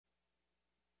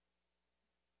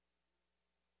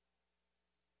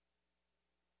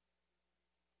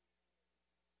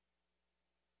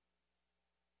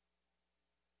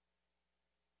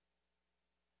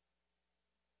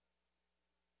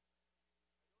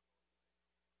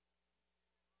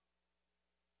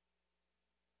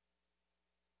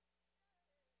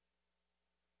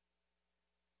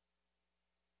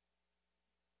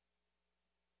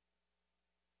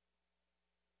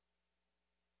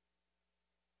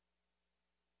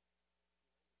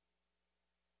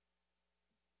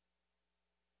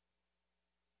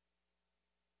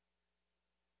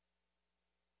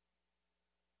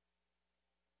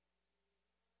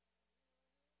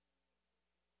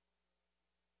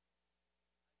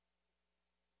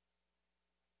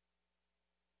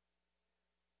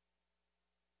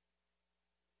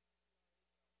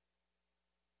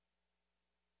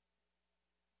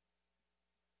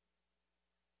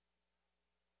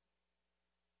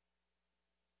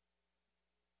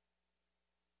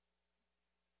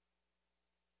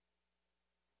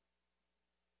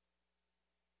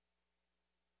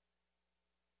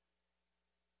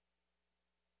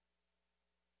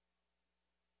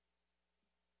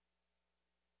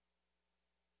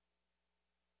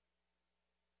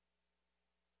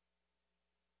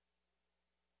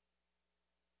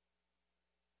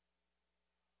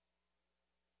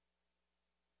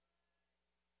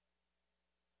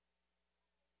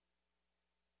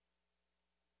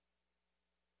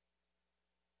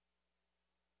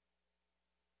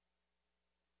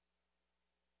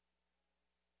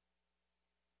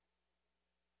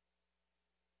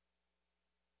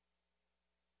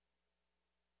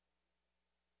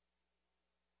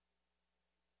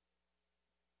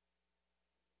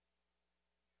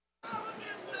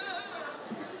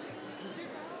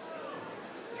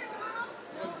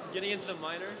Getting into the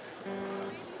minor.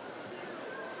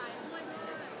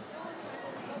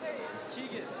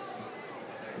 Keegan.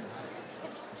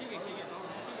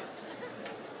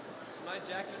 My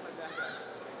jacket and my backpack.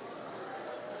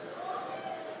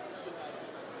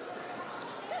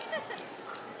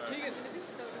 Keegan,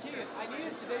 I need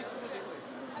it today specifically.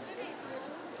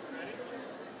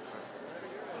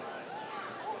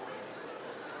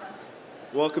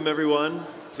 Welcome everyone.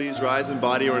 Please rise in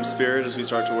body or in spirit as we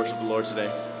start to worship the Lord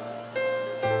today.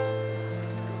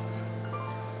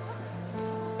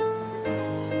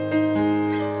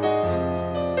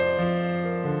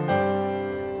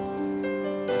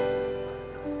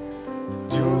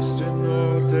 Dios de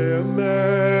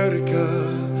Norteamérica,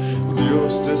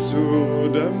 Dios de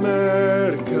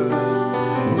Sudamérica,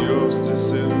 Dios de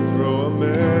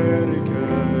Centroamérica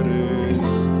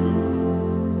eres tú.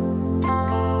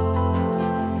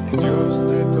 Dios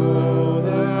de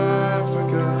toda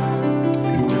África,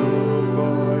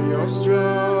 Europa y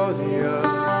Australia,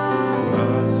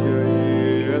 Asia y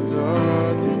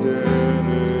Antártida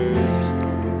eres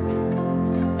tú.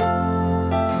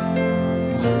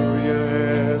 Tuya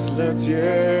es la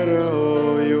tierra,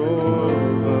 oh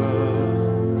Jehová,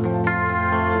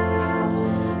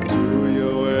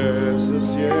 tuyo es el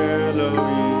cielo y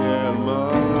el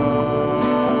mar.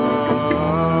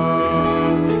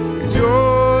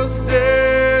 Dios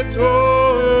de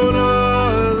toda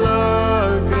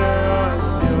la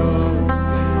creación,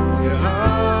 te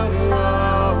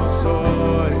adoramos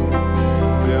hoy,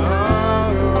 te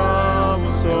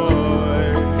adoramos hoy.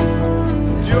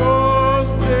 Dios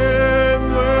de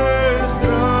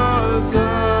nuestra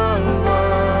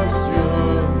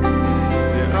salvación,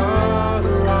 te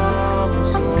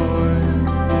adoramos hoy,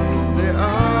 te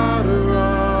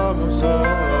adoramos hoy.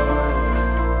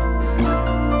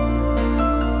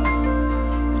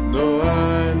 No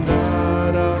hay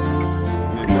nada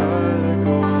ni nadie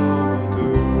como tú.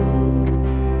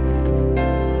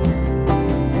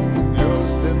 Dios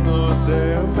de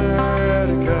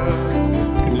Norteamérica,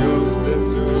 Dios de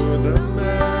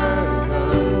Sudamérica,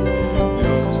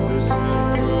 Dios de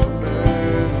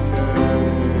Centroamérica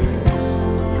eres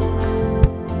tú.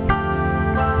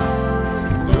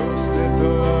 Dios de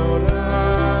toda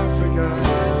África,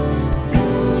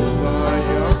 Europa y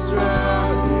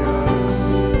Australia,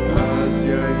 Asia y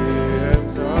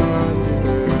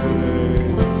Antártida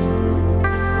eres tú.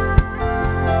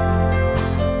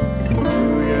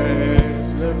 Tuya es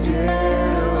la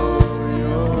tierra, oh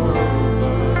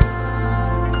Jehová,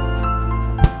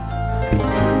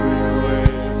 tuyo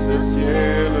es el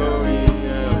cielo y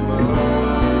el mar.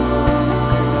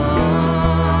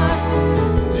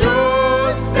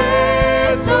 Dios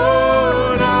de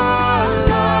toda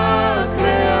la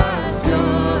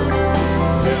creación,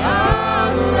 te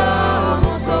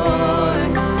adoramos hoy,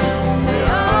 te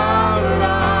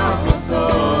adoramos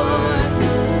hoy.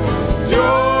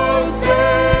 Dios de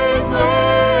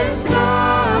nuestra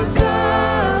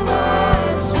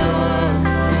salvación,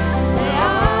 te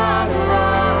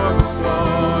adoramos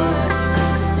hoy,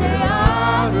 te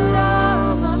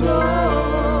adoramos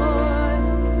hoy.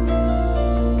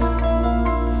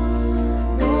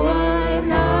 No hay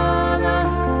nada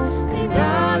ni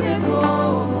nadie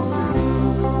como tú.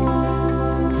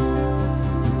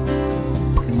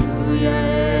 Tuya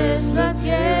es la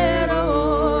tierra,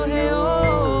 oh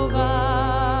Jehová,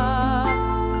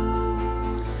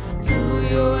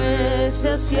 tuyo es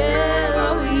el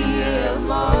cielo y el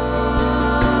mar.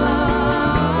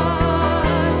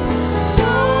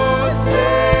 Dios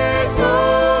de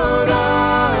toda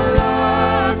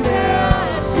la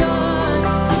creación,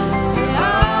 te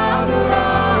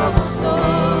adoramos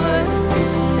hoy,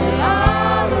 te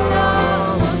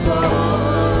adoramos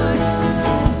hoy.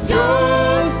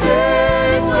 Dios de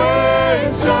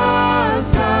nuestra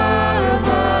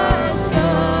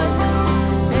salvación,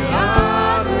 te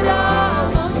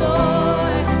adoramos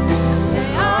hoy, te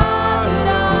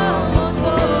adoramos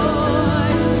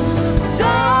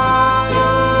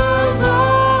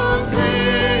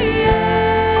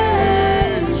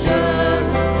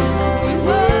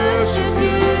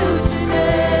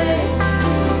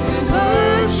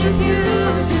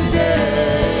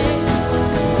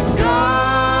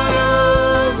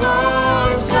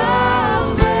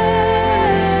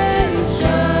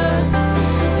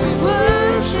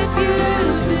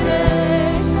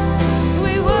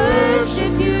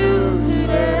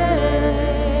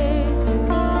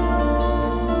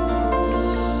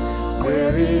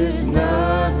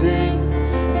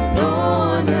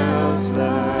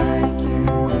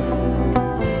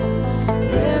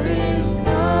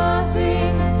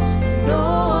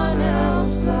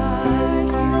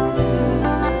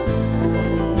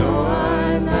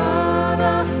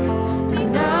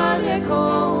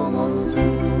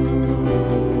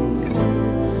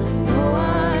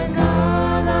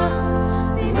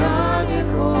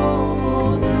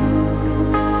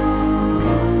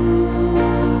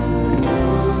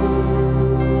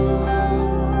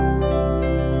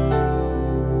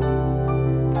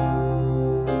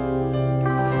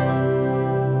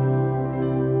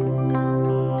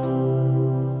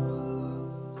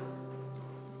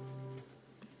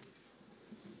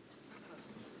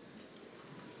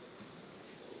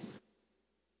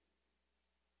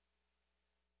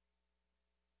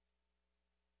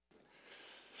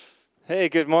Hey,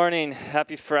 good morning.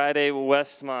 Happy Friday,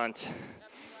 Westmont.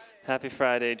 Happy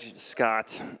Friday,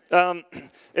 Scott.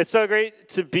 It's so great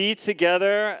to be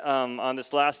together on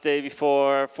this last day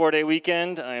before 4-day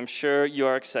weekend. I am sure you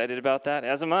are excited about that,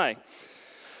 as am I.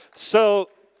 So,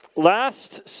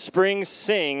 last spring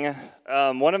sing,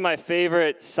 one of my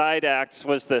favorite side acts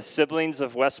was the Siblings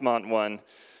of Westmont one.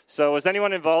 So, was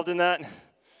anyone involved in that?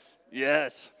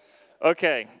 Yes.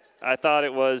 Okay, I thought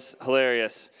it was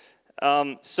hilarious.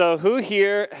 So who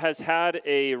here has had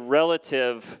a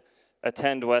relative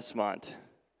attend Westmont?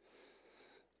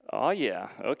 Oh, yeah,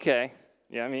 okay.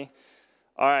 Yeah, me.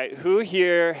 All right, who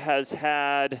here has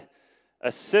had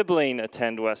a sibling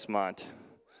attend Westmont?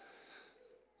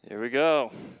 Here we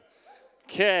go.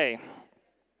 Okay.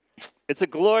 It's a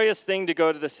glorious thing to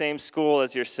go to the same school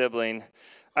as your sibling.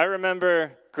 I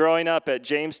remember growing up at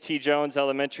James T. Jones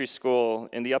Elementary School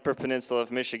in the Upper Peninsula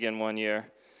of Michigan one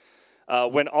year.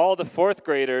 When all the fourth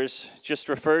graders just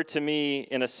referred to me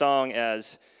in a song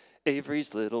as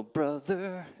Avery's little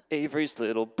brother, Avery's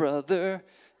little brother,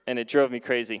 and it drove me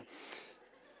crazy.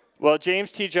 Well,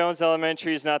 James T. Jones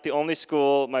Elementary is not the only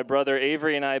school my brother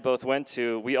Avery and I both went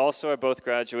to. We also are both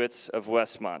graduates of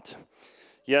Westmont.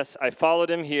 Yes, I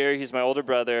followed him here. He's my older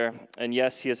brother, and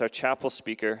yes, he is our chapel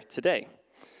speaker today.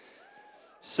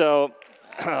 So,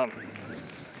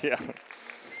 yeah.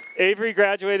 Avery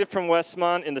graduated from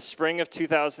Westmont in the spring of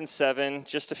 2007,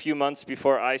 just a few months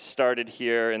before I started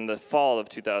here in the fall of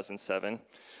 2007.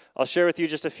 I'll share with you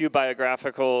just a few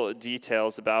biographical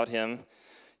details about him.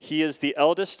 He is the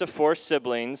eldest of 4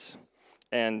 siblings,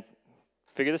 and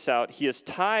figure this out, he is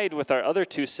tied with our other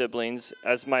 2 siblings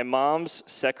as my mom's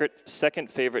second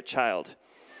favorite child.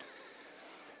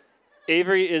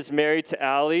 Avery is married to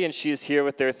Allie, and she is here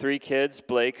with their 3 kids,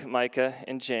 Blake, Micah,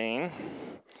 and Jane.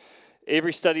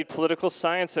 Avery studied political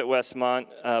science at Westmont,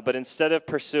 but instead of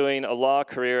pursuing a law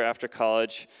career after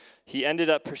college, he ended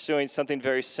up pursuing something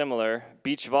very similar,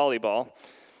 beach volleyball,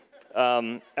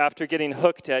 after getting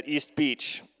hooked at East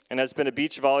Beach, and has been a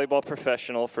beach volleyball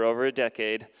professional for over a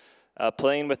decade,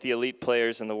 playing with the elite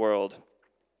players in the world.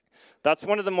 That's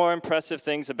one of the more impressive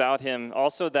things about him.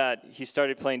 Also that he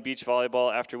started playing beach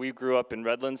volleyball after we grew up in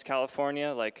Redlands,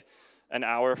 California, like an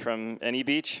hour from any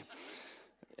beach.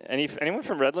 Anyone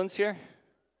from Redlands here?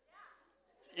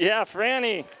 Yeah,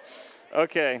 Franny.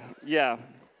 Okay, yeah.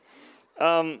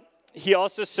 He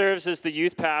also serves as the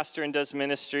youth pastor and does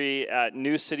ministry at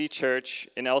New City Church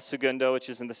in El Segundo, which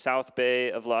is in the South Bay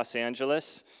of Los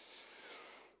Angeles.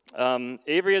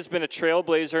 Avery has been a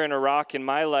trailblazer and a rock in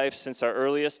my life since our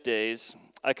earliest days.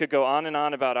 I could go on and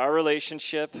on about our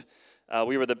relationship.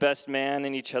 We were the best man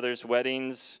in each other's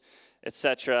weddings,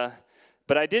 etc.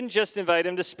 But I didn't just invite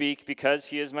him to speak because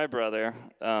he is my brother,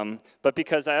 but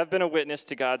because I have been a witness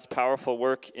to God's powerful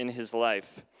work in his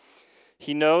life.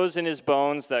 He knows in his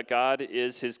bones that God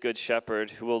is his good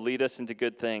shepherd who will lead us into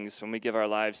good things when we give our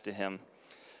lives to him.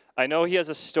 I know he has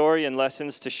a story and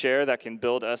lessons to share that can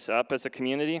build us up as a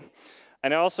community.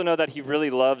 And I also know that he really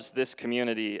loves this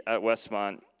community at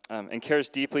Westmont and cares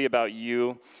deeply about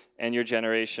you and your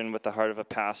generation with the heart of a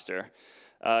pastor.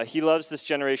 He loves this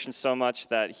generation so much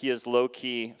that he is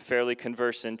low-key, fairly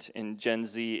conversant in Gen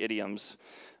Z idioms.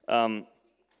 So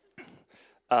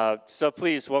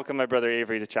please welcome my brother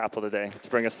Avery to chapel today to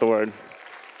bring us the word.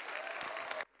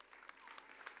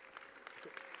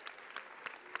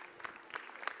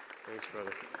 Thanks,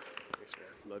 brother. Thanks, man.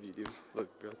 Love you, dude.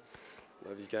 Look, bro.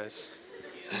 Love you guys.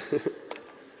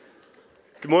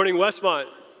 Good morning, Westmont.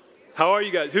 How are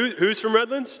you guys? Who's from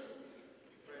Redlands?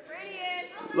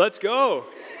 Let's go.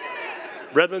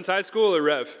 Redlands High School or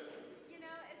Rev? You know,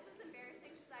 it's just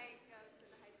embarrassing because I go to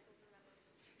the high school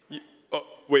in Redlands. Oh,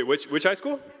 wait, which high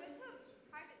school? I went to a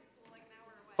private school like an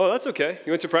hour away. Oh, that's okay.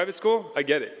 You went to private school? I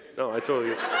get it. No, I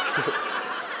totally get it.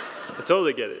 I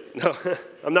totally get it. No,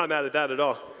 I'm not mad at that at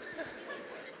all.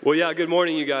 Well, yeah, good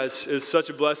morning, you guys. It's such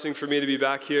a blessing for me to be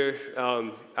back here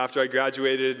after I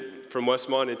graduated from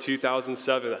Westmont in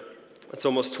 2007. That's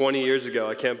almost 20 years ago.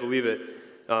 I can't believe it.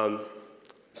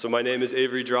 So my name is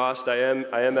Avery Drost.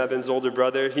 I am Evan's older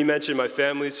brother. He mentioned my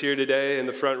family's here today in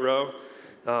the front row.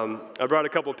 I brought a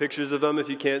couple pictures of them if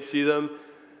you can't see them.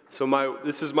 So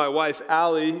this is my wife,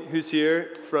 Allie, who's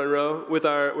here, front row, with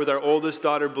our oldest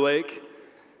daughter, Blake.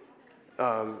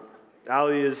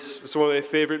 Allie it's one of my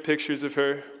favorite pictures of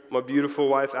her, my beautiful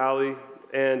wife, Allie.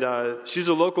 And she's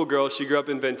a local girl. She grew up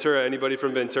in Ventura. Anybody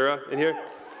from Ventura in here?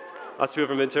 Lots of people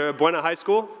from Ventura. Buena High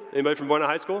School? Anybody from Buena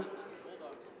High School?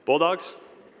 Bulldogs?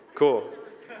 Cool.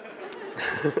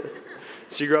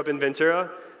 She grew up in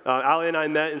Ventura. Allie and I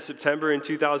met in September in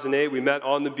 2008. We met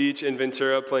on the beach in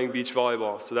Ventura playing beach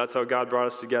volleyball. So that's how God brought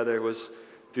us together, was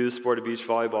through the sport of beach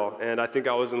volleyball. And I think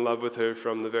I was in love with her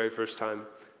from the very first time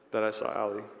that I saw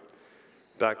Allie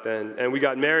back then. And we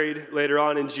got married later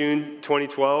on in June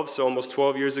 2012, so almost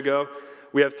 12 years ago.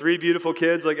 We have 3 beautiful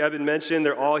kids, like Evan mentioned.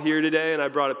 They're all here today, and I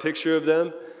brought a picture of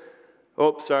them.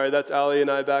 Oh, sorry, that's Allie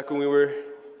and I back when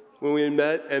we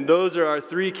met. And those are our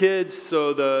 3 kids.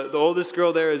 So the oldest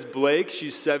girl there is Blake.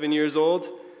 She's 7 years old.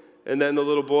 And then the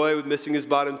little boy with missing his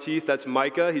bottom teeth, that's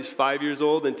Micah. He's 5 years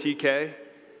old, and TK.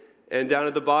 And down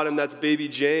at the bottom, that's baby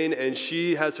Jane, and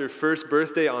she has her first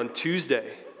birthday on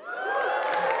Tuesday.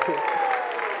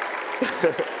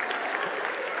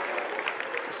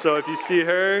 So if you see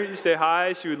her, you say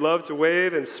hi. She would love to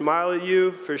wave and smile at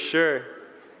you for sure.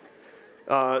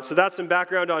 So that's some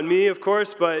background on me, of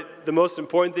course, but the most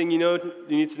important thing you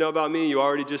need to know about me, you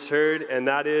already just heard, and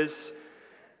that is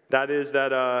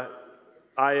that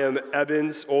I am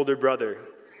Eben's older brother.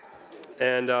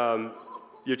 And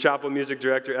your chapel music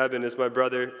director, Eben, is my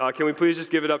brother. Can we please just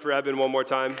give it up for Eben one more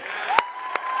time?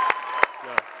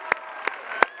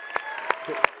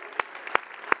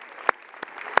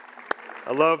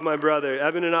 I love my brother.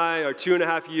 Eben and I are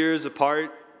 2.5 years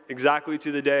apart, exactly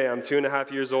to the day. I'm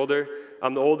 2.5 years older.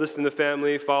 I'm the oldest in the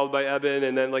family, followed by Eben,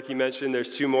 and then, like he mentioned,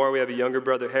 there's 2 more. We have a younger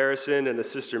brother, Harrison, and a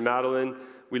sister, Madeline.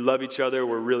 We love each other.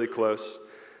 We're really close.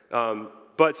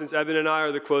 But since Eben and I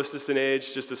are the closest in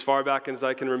age, just as far back as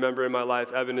I can remember in my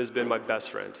life, Eben has been my best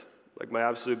friend, like my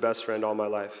absolute best friend all my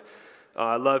life.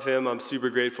 I love him. I'm super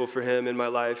grateful for him in my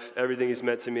life, everything he's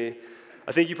meant to me.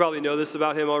 I think you probably know this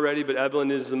about him already, but Evelyn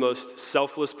is the most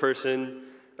selfless person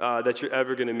that you're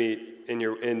ever going to meet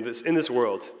in this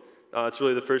world. It's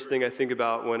really the first thing I think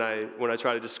about when I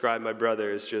try to describe my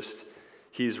brother is just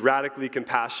he's radically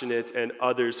compassionate and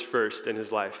others first in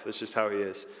his life. That's just how he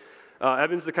is.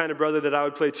 Evan's the kind of brother that I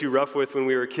would play too rough with when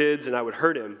we were kids, and I would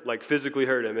hurt him, like physically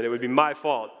hurt him, and it would be my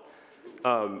fault.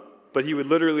 But he would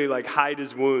literally like hide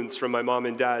his wounds from my mom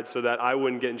and dad so that I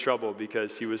wouldn't get in trouble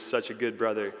because he was such a good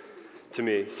brother to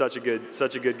me, such a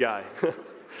good guy.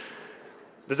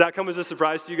 Does that come as a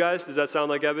surprise to you guys? Does that sound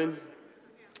like Evan?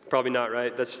 Probably not,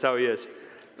 right? That's just how he is.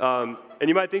 And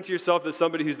you might think to yourself that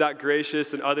somebody who's that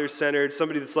gracious and other-centered,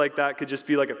 somebody that's like that could just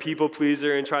be like a people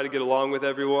pleaser and try to get along with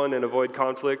everyone and avoid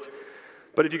conflict.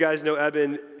 But if you guys know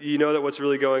Eben, you know that what's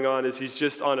really going on is he's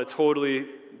just on a totally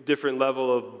different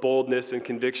level of boldness and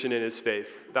conviction in his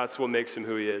faith. That's what makes him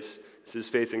who he is. It's his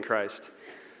faith in Christ.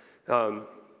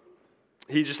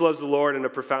 He just loves the Lord in a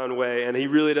profound way, and he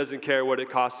really doesn't care what it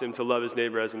costs him to love his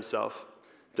neighbor as himself.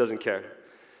 Doesn't care.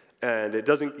 And he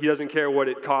doesn't care what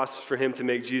it costs for him to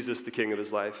make Jesus the king of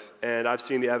his life. And I've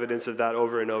seen the evidence of that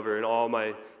over and over in all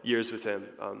my years with him.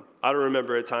 I don't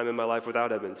remember a time in my life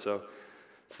without Eben, so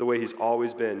it's the way he's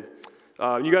always been.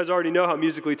 You guys already know how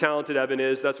musically talented Eben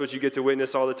is. That's what you get to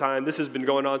witness all the time. This has been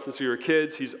going on since we were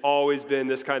kids. He's always been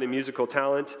this kind of musical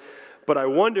talent. But I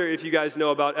wonder if you guys know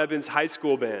about Eben's high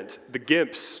school band, the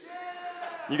Gimps.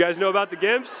 You guys know about the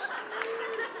Gimps?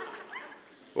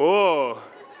 Oh.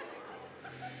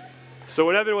 So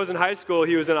when Eben was in high school,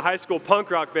 he was in a high school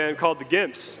punk rock band called the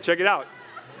Gimps. Check it out.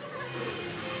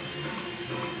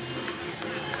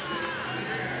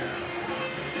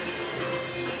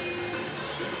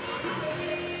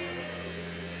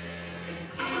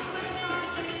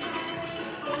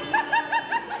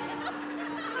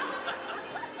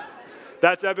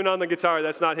 That's Eben on the guitar.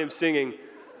 That's not him singing.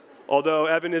 Although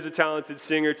Eben is a talented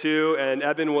singer too, and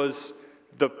Eben was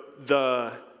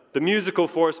the musical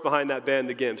force behind that band,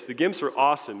 the Gimps. The Gimps were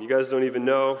awesome. You guys don't even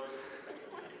know.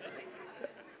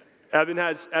 Eben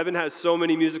has so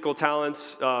many musical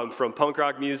talents, from punk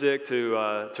rock music to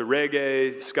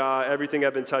reggae, ska. Everything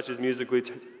Eben touches musically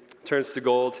turns to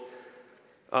gold.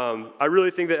 I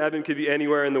really think that Eben could be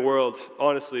anywhere in the world,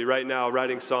 honestly, right now,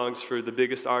 writing songs for the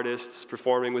biggest artists,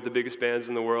 performing with the biggest bands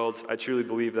in the world. I truly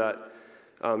believe that.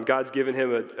 God's given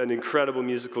him an incredible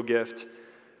musical gift.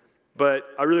 But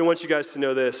I really want you guys to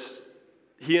know this.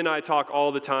 He and I talk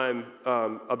all the time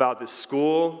about this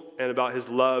school and about his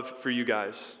love for you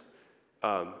guys.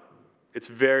 It's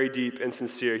very deep and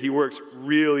sincere. He works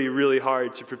really, really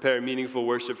hard to prepare meaningful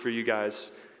worship for you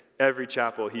guys every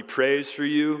chapel. He prays for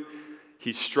you.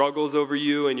 He struggles over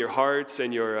you and your hearts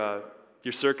and your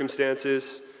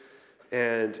circumstances.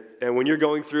 And when you're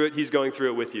going through it, he's going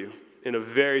through it with you in a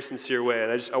very sincere way.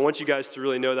 And I want you guys to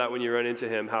really know that when you run into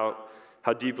him, how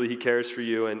deeply he cares for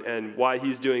you and why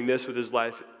he's doing this with his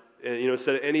life, and,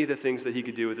 instead of any of the things that he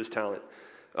could do with his talent.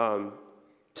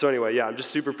 So anyway, yeah, I'm just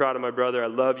super proud of my brother. I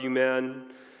love you,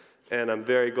 man. And I'm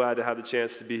very glad to have the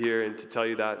chance to be here and to tell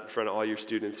you that in front of all your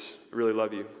students. I really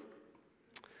love you.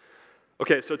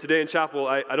 Okay, so today in chapel,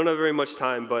 I don't have very much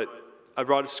time, but I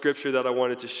brought a scripture that I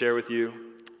wanted to share with you.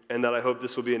 and that I hope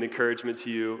this will be an encouragement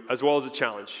to you as well as a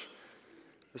challenge.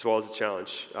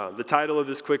 The title of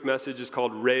this quick message is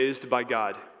called Raised by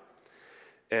God.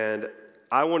 And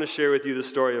I want to share with you the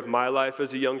story of my life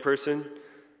as a young person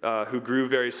who grew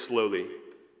very slowly,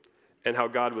 and how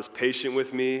God was patient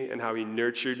with me, and how he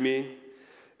nurtured me,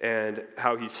 and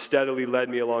how he steadily led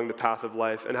me along the path of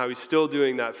life, and how he's still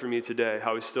doing that for me today,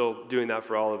 how he's still doing that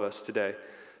for all of us today.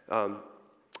 I'm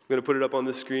going to put it up on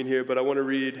the screen here, but I want to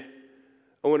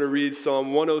read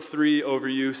Psalm 103 over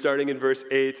you, starting in verse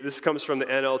 8. This comes from the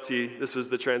NLT. This was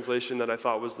the translation that I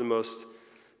thought was the most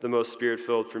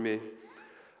spirit-filled for me.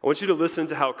 I want you to listen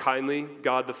to how kindly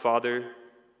God the Father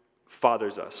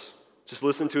fathers us. Just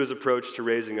listen to his approach to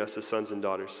raising us as sons and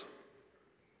daughters.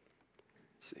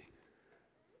 Let's see.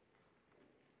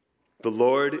 The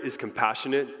Lord is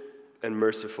compassionate and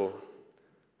merciful,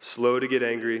 slow to get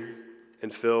angry,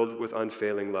 and filled with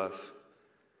unfailing love.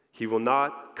 He will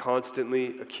not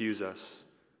constantly accuse us,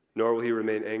 nor will he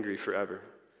remain angry forever.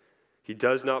 He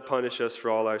does not punish us for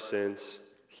all our sins.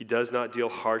 He does not deal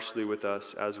harshly with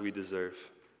us as we deserve.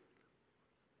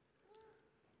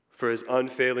 For his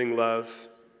unfailing love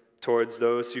towards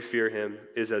those who fear him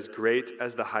is as great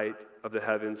as the height of the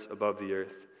heavens above the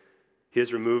earth. He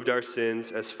has removed our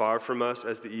sins as far from us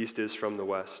as the east is from the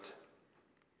west.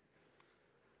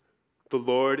 The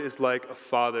Lord is like a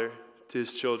father to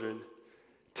his children,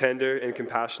 tender and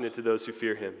compassionate to those who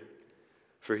fear him.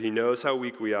 For he knows how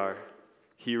weak we are.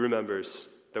 He remembers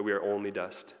that we are only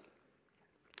dust.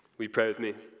 Will you pray with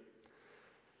me?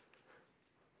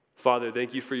 Father,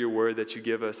 thank you for your word that you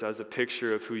give us as a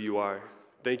picture of who you are.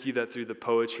 Thank you that through the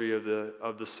poetry of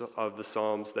the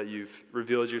Psalms that you've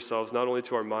revealed yourselves not only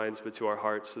to our minds but to our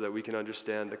hearts so that we can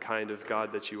understand the kind of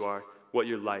God that you are, what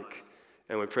you're like.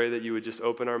 And we pray that you would just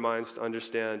open our minds to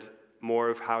understand more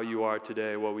of how you are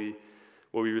today while we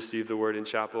receive the word in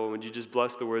chapel. Would you just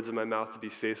bless the words of my mouth to be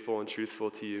faithful and truthful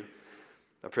to you?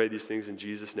 I pray these things in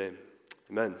Jesus' name.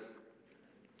 Amen.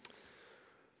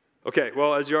 Okay,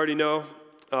 well, as you already know,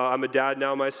 I'm a dad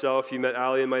now myself. You met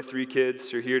Allie and my 3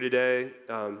 kids. You're here today.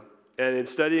 And in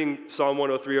studying Psalm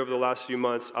 103 over the last few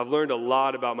months, I've learned a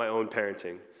lot about my own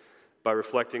parenting by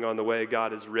reflecting on the way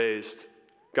God raises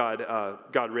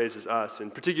us,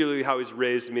 and particularly how he's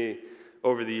raised me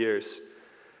over the years.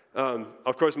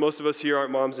 Of course, most of us here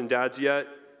aren't moms and dads yet,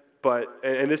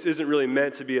 and this isn't really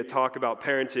meant to be a talk about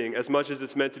parenting as much as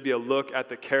it's meant to be a look at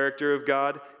the character of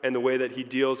God and the way that he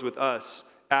deals with us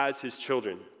as his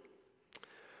children.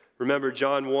 Remember, 1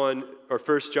 John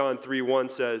 3:1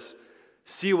 says,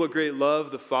 "See what great love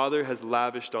the Father has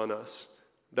lavished on us,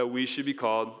 that we should be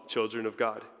called children of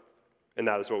God." And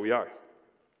that is what we are.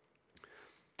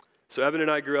 So Evan and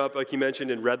I grew up, like you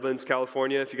mentioned, in Redlands,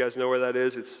 California. If you guys know where that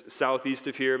is, it's southeast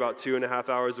of here, about 2.5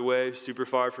 hours away, super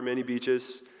far from any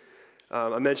beaches.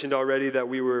 I mentioned already that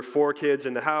we were 4 kids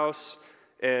in the house,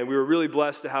 and we were really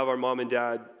blessed to have our mom and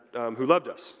dad who loved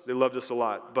us. They loved us a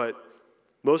lot, but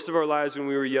most of our lives when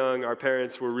we were young, our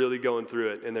parents were really going through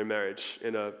it in their marriage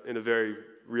in a very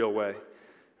real way.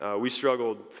 We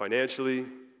struggled financially.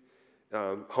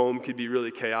 Home could be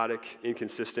really chaotic,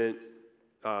 inconsistent,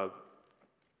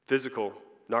 physical,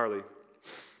 gnarly.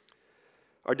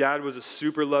 Our dad was a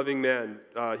super loving man.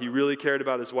 He really cared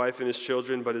about his wife and his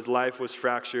children, but his life was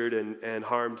fractured and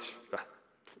harmed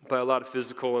by a lot of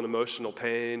physical and emotional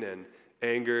pain and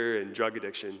anger and drug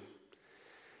addiction.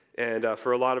 And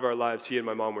for a lot of our lives, he and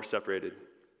my mom were separated.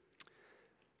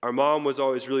 Our mom was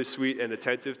always really sweet and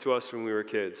attentive to us when we were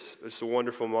kids. Just a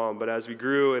wonderful mom. But as we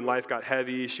grew and life got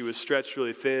heavy, she was stretched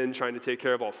really thin, trying to take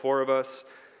care of all 4 of us.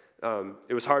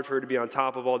 It was hard for her to be on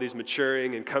top of all these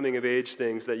maturing and coming-of-age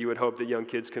things that you would hope that young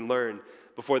kids can learn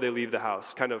before they leave the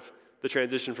house. Kind of the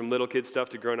transition from little kid stuff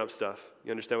to grown-up stuff.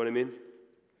 You understand what I mean?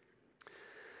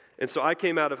 And so I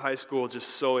came out of high school just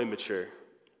so immature.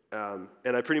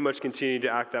 And I pretty much continued to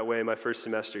act that way in my first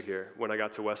semester here when I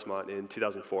got to Westmont in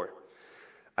 2004.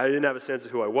 I didn't have a sense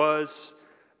of who I was.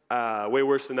 Way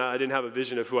worse than that, I didn't have a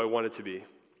vision of who I wanted to be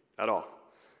at all.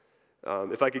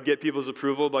 If I could get people's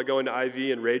approval by going to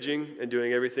IV and raging and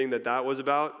doing everything that was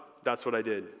about, that's what I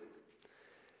did.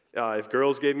 If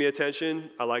girls gave me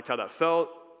attention, I liked how that felt.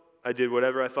 I did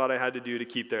whatever I thought I had to do to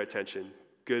keep their attention.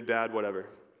 Good, bad, whatever.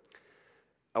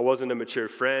 I wasn't a mature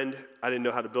friend. I didn't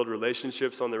know how to build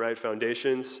relationships on the right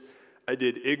foundations. I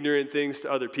did ignorant things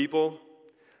to other people.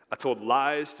 I told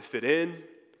lies to fit in.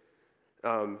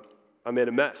 I made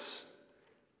a mess.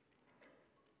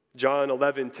 John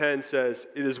 11:10 says,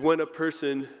 "It is when a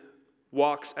person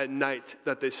walks at night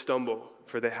that they stumble,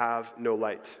 for they have no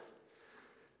light."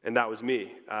 And that was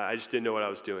me. I just didn't know what I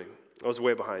was doing. I was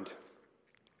way behind.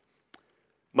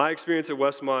 My experience at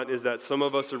Westmont is that some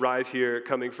of us arrive here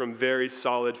coming from very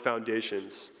solid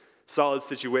foundations, solid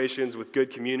situations with good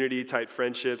community, tight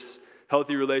friendships,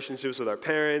 healthy relationships with our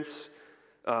parents,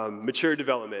 mature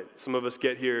development. Some of us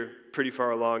get here pretty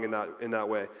far along in that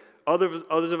way.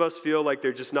 Others of us feel like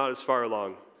they're just not as far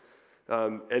along.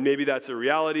 And maybe that's a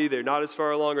reality. They're not as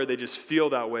far along, or they just feel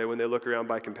that way when they look around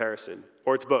by comparison.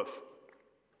 Or it's both.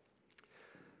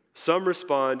 Some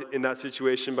respond in that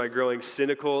situation by growing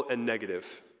cynical and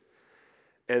negative.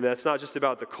 And that's not just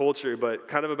about the culture, but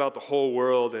kind of about the whole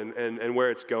world and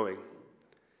where it's going.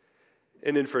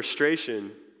 And in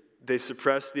frustration, they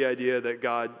suppress the idea that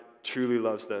God truly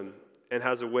loves them and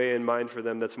has a way in mind for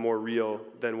them that's more real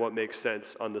than what makes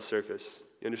sense on the surface.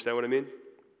 You understand what I mean?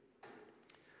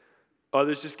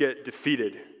 Others just get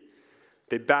defeated.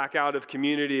 They back out of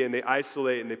community and they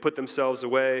isolate and they put themselves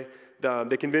away.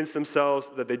 They convince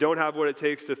themselves that they don't have what it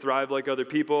takes to thrive like other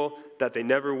people, that they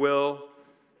never will,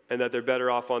 and that they're better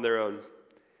off on their own.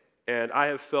 And I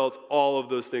have felt all of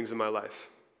those things in my life.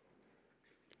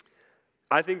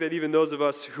 I think that even those of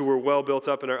us who were well built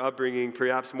up in our upbringing,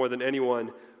 perhaps more than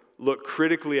anyone, look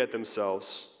critically at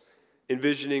themselves,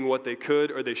 envisioning what they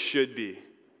could or they should be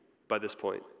by this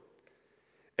point.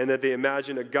 And that they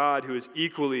imagine a God who is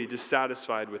equally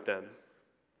dissatisfied with them.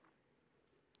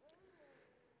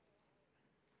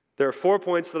 There are 4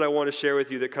 points that I want to share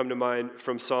with you that come to mind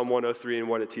from Psalm 103 and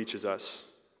what it teaches us.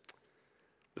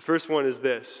 The first one is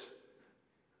this.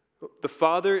 The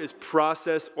Father is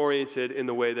process-oriented in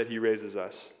the way that he raises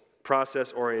us.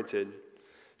 Process-oriented.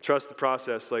 Trust the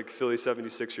process, like Philly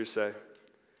 76ers say.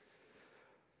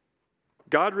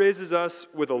 God raises us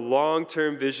with a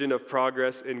long-term vision of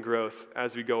progress and growth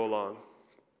as we go along.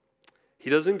 He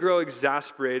doesn't grow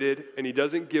exasperated, and he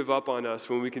doesn't give up on us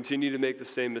when we continue to make the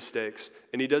same mistakes.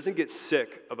 And he doesn't get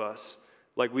sick of us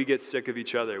like we get sick of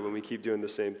each other when we keep doing the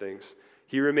same things.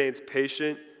 He remains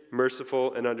patient,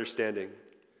 merciful, and understanding.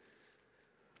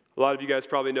 A lot of you guys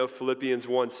probably know Philippians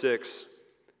 1:6.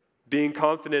 Being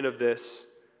confident of this,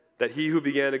 that he who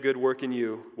began a good work in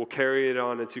you will carry it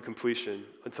on into completion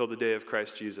until the day of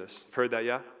Christ Jesus. Heard that,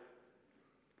 yeah?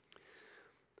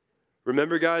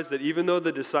 Remember, guys, that even though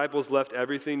the disciples left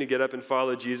everything to get up and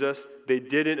follow Jesus, they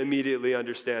didn't immediately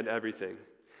understand everything.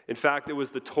 In fact, it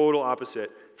was the total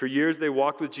opposite. For years, they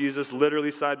walked with Jesus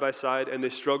literally side by side, and they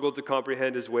struggled to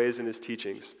comprehend his ways and his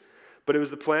teachings. But it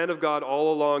was the plan of God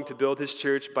all along to build his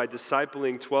church by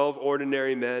discipling 12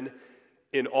 ordinary men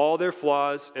in all their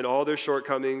flaws and all their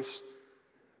shortcomings,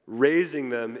 raising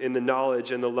them in the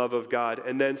knowledge and the love of God,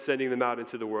 and then sending them out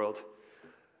into the world.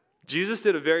 Jesus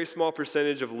did a very small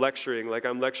percentage of lecturing, like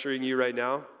I'm lecturing you right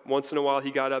now. Once in a while, he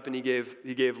got up and he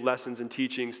gave lessons and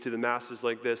teachings to the masses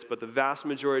like this, but the vast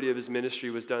majority of his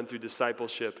ministry was done through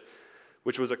discipleship,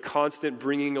 which was a constant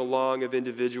bringing along of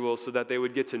individuals so that they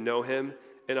would get to know him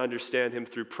and understand him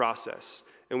through process.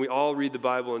 And we all read the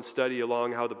Bible and study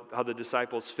along how the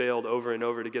disciples failed over and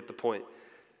over to get the point.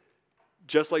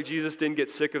 Just like Jesus didn't get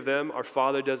sick of them, our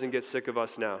Father doesn't get sick of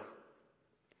us now.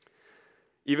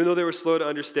 Even though they were slow to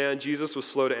understand, Jesus was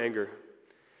slow to anger.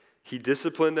 He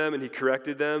disciplined them and he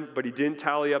corrected them, but he didn't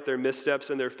tally up their missteps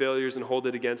and their failures and hold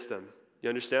it against them. You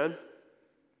understand?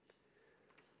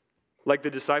 Like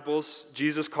the disciples,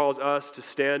 Jesus calls us to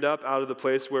stand up out of the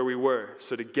place where we were,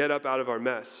 so to get up out of our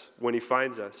mess when he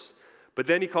finds us. But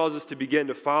then he calls us to begin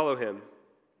to follow him.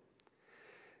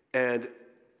 And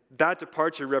that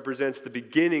departure represents the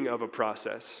beginning of a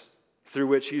process through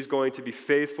which he's going to be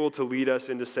faithful to lead us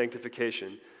into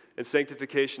sanctification. And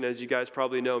sanctification, as you guys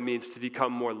probably know, means to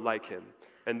become more like him.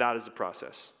 And that is a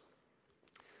process.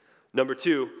 Number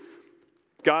 2,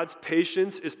 God's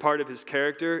patience is part of his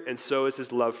character, and so is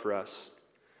his love for us.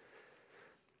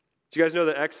 Do you guys know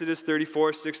that Exodus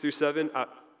 34, 6-7?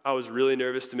 I was really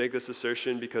nervous to make this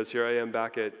assertion because here I am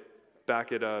back at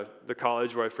the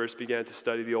college where I first began to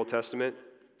study the Old Testament.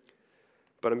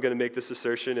 But I'm going to make this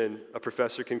assertion, and a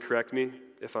professor can correct me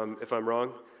if I'm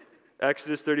wrong.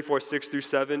 Exodus 34,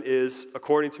 6-7 is,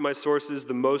 according to my sources,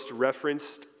 the most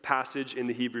referenced passage in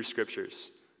the Hebrew Scriptures.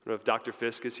 I don't know if Dr.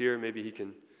 Fisk is here. Maybe he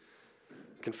can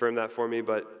confirm that for me.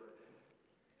 But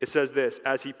it says this,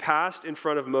 as he passed in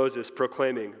front of Moses,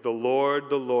 proclaiming, the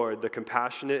Lord, the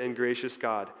compassionate and gracious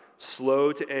God,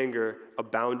 slow to anger,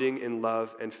 abounding in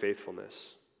love and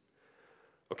faithfulness.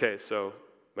 Okay, so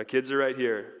my kids are right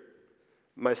here.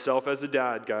 Myself as a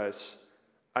dad, guys,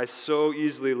 I so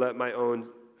easily let my own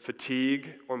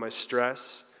fatigue or my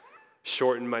stress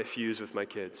shorten my fuse with my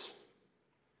kids.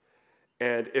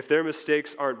 And if their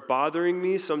mistakes aren't bothering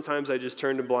me, sometimes I just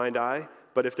turn a blind eye.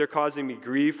 But if they're causing me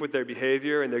grief with their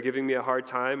behavior and they're giving me a hard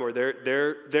time, or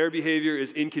their behavior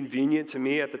is inconvenient to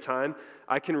me at the time,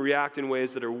 I can react in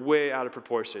ways that are way out of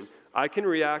proportion. I can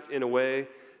react in a way,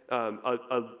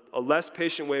 a less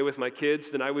patient way with my kids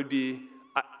than I would be.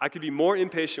 I could be more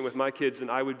impatient with my kids than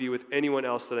I would be with anyone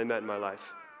else that I met in my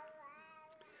life.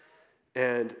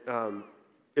 And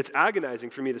it's agonizing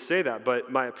for me to say that,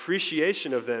 but my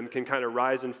appreciation of them can kind of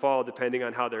rise and fall depending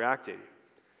on how they're acting.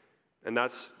 And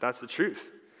that's the truth.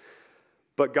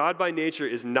 But God by nature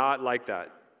is not like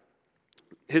that.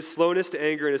 His slowness to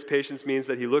anger and his patience means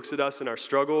that he looks at us in our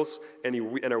struggles and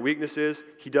our weaknesses.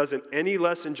 He doesn't any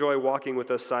less enjoy walking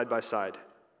with us side by side,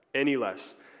 any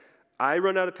less. I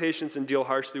run out of patience and deal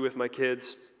harshly with my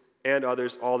kids and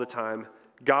others all the time.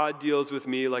 God deals with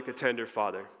me like a tender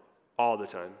father all the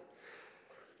time.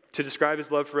 To describe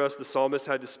his love for us, the psalmist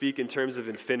had to speak in terms of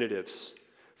infinitives.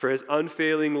 For his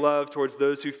unfailing love towards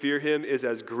those who fear him is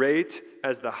as great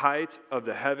as the height of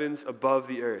the heavens above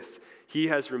the earth. He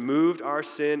has removed our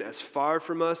sin as far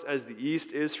from us as the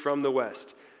east is from the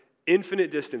west.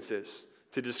 Infinite distances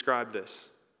to describe this,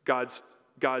 God's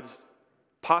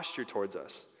posture towards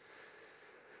us.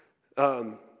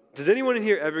 Does anyone in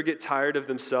here ever get tired of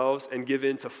themselves and give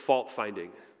in to fault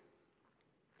finding?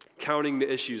 Counting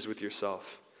the issues with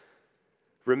yourself.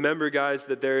 Remember, guys,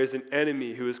 that there is an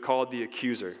enemy who is called the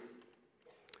accuser.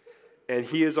 And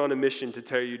he is on a mission to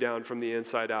tear you down from the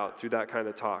inside out through that kind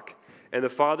of talk. And the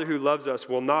Father who loves us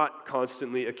will not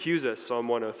constantly accuse us, Psalm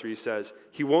 103 says.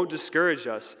 He won't discourage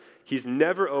us. He's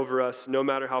never over us, no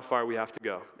matter how far we have to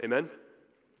go. Amen?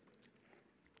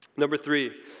 Number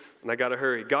 3, and I got to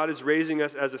hurry. God is raising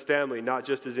us as a family, not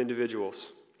just as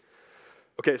individuals.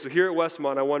 Okay, so here at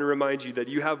Westmont, I want to remind you that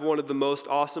you have one of the most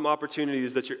awesome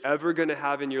opportunities that you're ever going to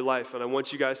have in your life, and I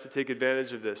want you guys to take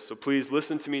advantage of this. So please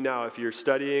listen to me now. If you're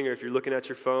studying or if you're looking at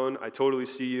your phone, I totally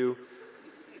see you.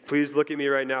 Please look at me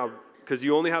right now, because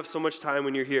you only have so much time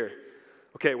when you're here.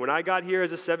 Okay, when I got here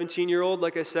as a 17-year-old,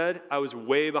 like I said, I was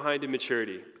way behind in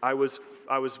maturity. I was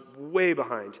way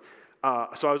behind.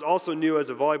 So I was also new as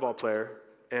a volleyball player,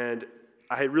 and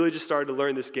I had really just started to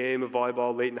learn this game of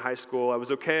volleyball late in high school. I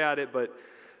was okay at it, but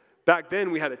back then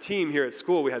we had a team here at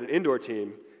school. We had an indoor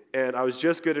team, and I was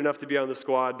just good enough to be on the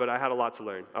squad, but I had a lot to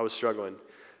learn. I was struggling.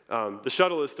 The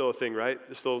shuttle is still a thing, right?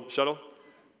 It's still shuttle?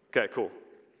 Okay, cool.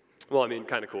 Well, I mean,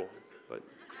 kind of cool, but...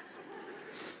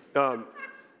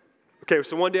 Okay,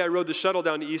 so one day I rode the shuttle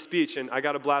down to East Beach, and I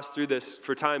got to blast through this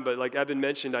for time, but like Evan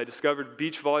mentioned, I discovered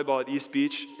beach volleyball at East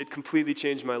Beach. It completely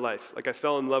changed my life. Like, I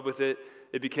fell in love with it.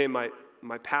 It became my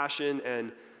passion,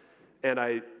 and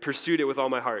I pursued it with all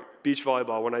my heart, beach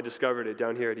volleyball, when I discovered it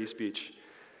down here at East Beach.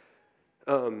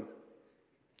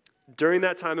 During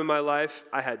that time in my life,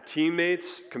 I had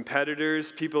teammates,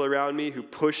 competitors, people around me who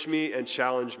pushed me and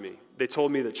challenged me. They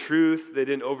told me the truth. They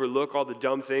didn't overlook all the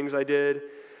dumb things I did.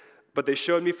 But they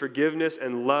showed me forgiveness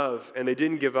and love, and they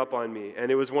didn't give up on me. And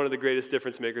it was one of the greatest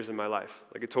difference makers in my life.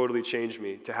 Like, it totally changed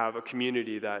me to have a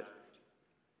community that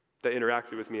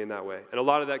interacted with me in that way. And a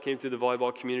lot of that came through the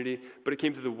volleyball community, but it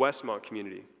came through the Westmont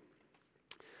community.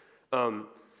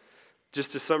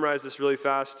 Just to summarize this really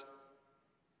fast,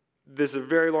 this is a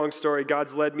very long story.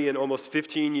 God's led me in almost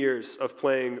 15 years of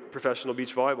playing professional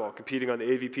beach volleyball, competing on the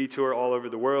AVP tour all over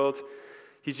the world.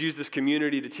 He's used this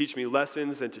community to teach me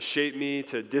lessons and to shape me,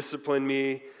 to discipline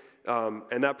me,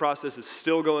 and that process is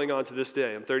still going on to this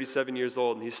day. I'm 37 years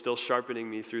old, and he's still sharpening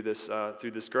me through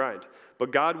this grind.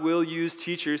 But God will use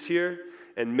teachers here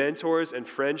and mentors and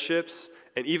friendships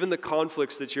and even the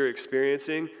conflicts that you're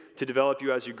experiencing to develop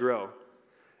you as you grow.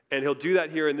 And he'll do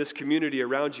that here in this community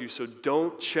around you, so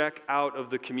don't check out of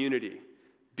the community.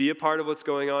 Be a part of what's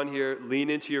going on here. Lean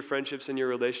into your friendships and your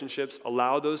relationships.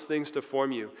 Allow those things to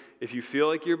form you. If you feel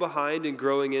like you're behind in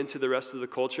growing into the rest of the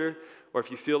culture, or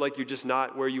if you feel like you're just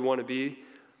not where you want to be,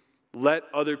 let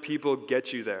other people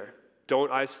get you there. Don't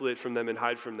isolate from them and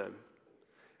hide from them.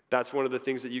 That's one of the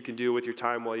things that you can do with your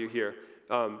time while you're here.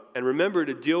 And remember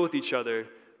to deal with each other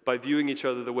by viewing each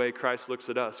other the way Christ looks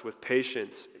at us, with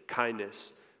patience,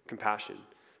 kindness, compassion.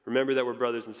 Remember that we're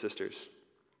brothers and sisters.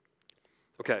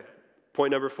 Okay.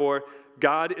 Point number 4,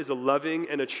 God is a loving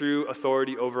and a true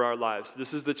authority over our lives.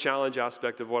 This is the challenge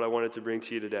aspect of what I wanted to bring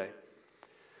to you today.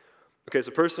 Okay, so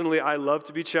personally, I love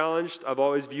to be challenged. I've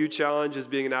always viewed challenge as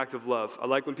being an act of love. I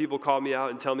like when people call me out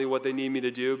and tell me what they need me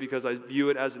to do, because I view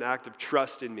it as an act of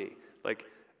trust in me. Like,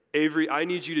 Avery, I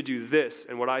need you to do this.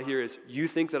 And what I hear is, you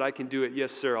think that I can do it?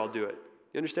 Yes, sir, I'll do it.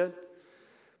 You understand?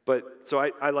 So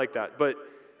I like that. But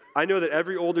I know that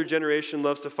every older generation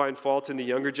loves to find fault in the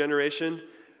younger generation.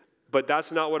 But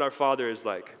that's not what our Father is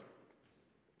like.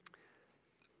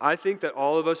 I think that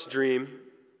all of us dream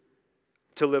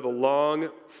to live a long,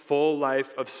 full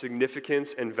life of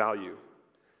significance and value.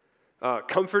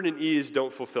 Comfort and ease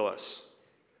don't fulfill us.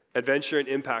 Adventure and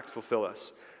impact fulfill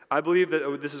us. I believe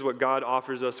that this is what God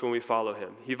offers us when we follow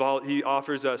him. He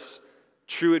offers us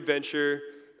true adventure,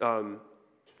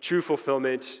 true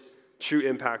fulfillment, true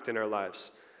impact in our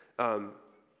lives. I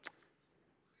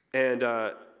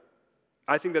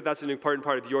think that that's an important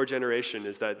part of your generation,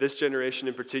 is that this generation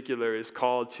in particular is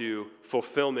called to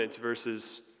fulfillment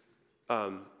versus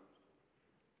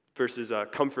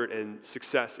comfort and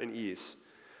success and ease.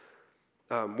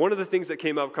 One of the things that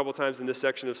came up a couple times in this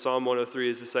section of Psalm 103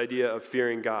 is this idea of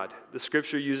fearing God. The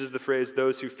scripture uses the phrase,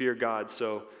 those who fear God.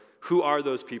 So who are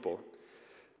those people?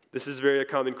 This is a very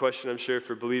common question, I'm sure,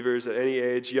 for believers at any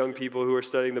age, young people who are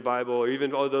studying the Bible, or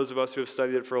even all those of us who have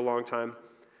studied it for a long time.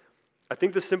 I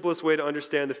think the simplest way to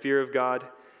understand the fear of God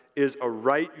is a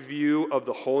right view of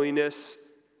the holiness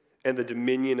and the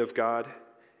dominion of God,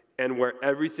 and where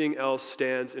everything else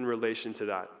stands in relation to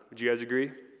that. Would you guys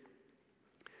agree?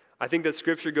 I think that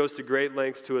Scripture goes to great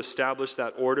lengths to establish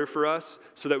that order for us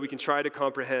so that we can try to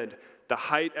comprehend the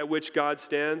height at which God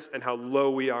stands and how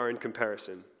low we are in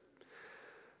comparison.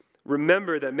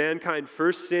 Remember that mankind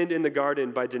first sinned in the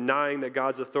garden by denying that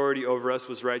God's authority over us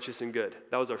was righteous and good.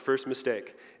 That was our first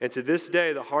mistake. And to this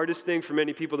day, the hardest thing for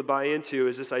many people to buy into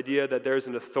is this idea that there's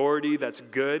an authority that's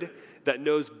good, that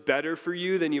knows better for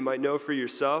you than you might know for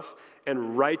yourself,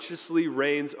 and righteously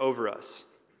reigns over us.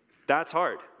 That's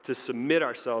hard, to submit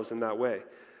ourselves in that way.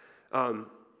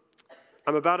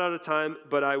 I'm about out of time,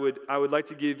 but I would like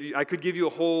to I could give you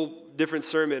a whole different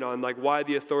sermon on like why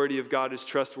the authority of God is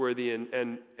trustworthy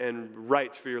and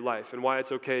right for your life, and why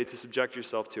it's okay to subject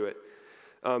yourself to it.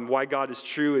 Why God is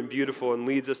true and beautiful and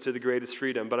leads us to the greatest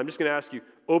freedom. But I'm just going to ask you,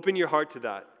 open your heart to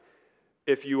that.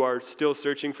 If you are still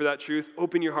searching for that truth,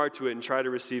 open your heart to it and try to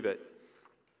receive it.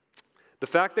 The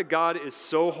fact that God is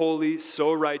so holy,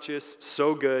 so righteous,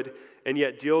 so good, and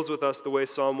yet deals with us the way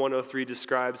Psalm 103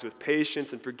 describes, with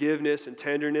patience and forgiveness and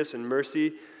tenderness and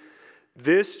mercy,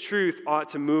 this truth ought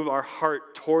to move our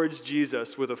heart towards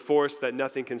Jesus with a force that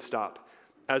nothing can stop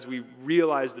as we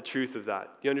realize the truth of that.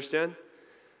 You understand?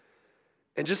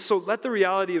 And just so let the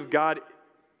reality of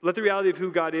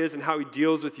who God is and how he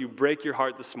deals with you break your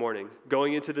heart this morning.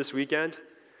 Going into this weekend,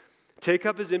 take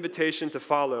up his invitation to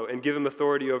follow and give him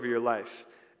authority over your life,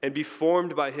 and be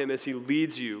formed by him as he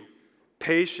leads you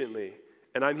patiently,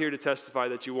 and I'm here to testify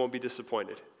that you won't be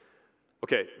disappointed.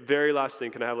 Okay, very last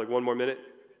thing. Can I have like one more minute?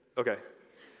 Okay.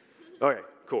 All right,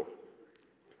 cool.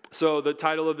 So the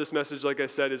title of this message, like I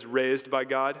said, is Raised by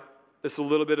God. It's a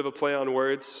little bit of a play on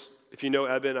words. If you know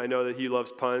Eben, I know that he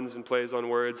loves puns and plays on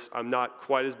words. I'm not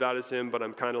quite as bad as him, but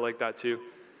I'm kind of like that too.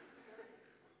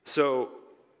 So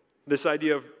this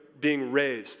idea of being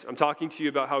raised, I'm talking to you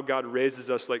about how God raises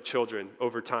us like children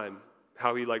over time,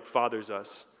 how he like fathers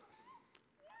us.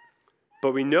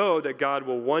 But we know that God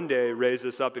will one day raise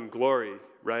us up in glory,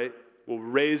 right? Will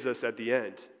raise us at the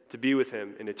end to be with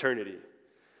him in eternity.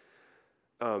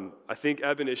 I think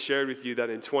Eben has shared with you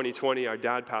that in 2020, our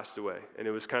dad passed away, and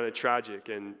it was kind of tragic,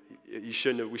 and we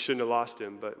shouldn't have lost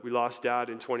him, but we lost Dad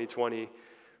in 2020,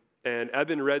 and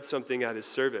Eben read something at his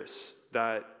service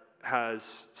that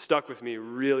has stuck with me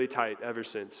really tight ever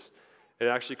since. It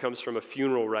actually comes from a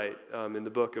funeral rite in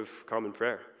the Book of Common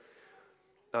Prayer.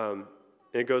 And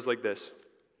it goes like this.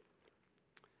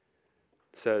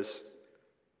 It says,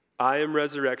 I am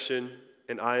resurrection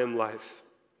and I am life,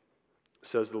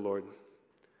 says the Lord.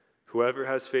 Whoever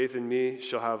has faith in me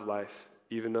shall have life,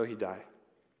 even though he die.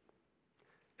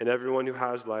 And everyone who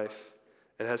has life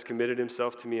and has committed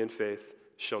himself to me in faith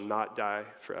shall not die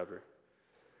forever.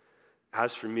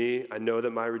 As for me, I know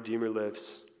that my Redeemer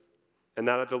lives, and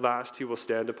that at the last he will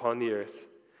stand upon the earth.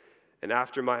 And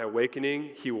after my awakening,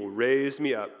 he will raise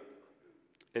me up,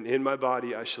 and in my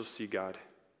body I shall see God.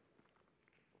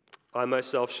 I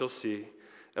myself shall see,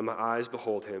 and my eyes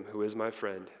behold him who is my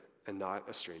friend and not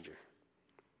a stranger.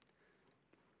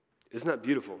 Isn't that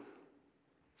beautiful?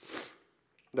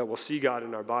 That we'll see God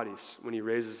in our bodies when he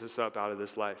raises us up out of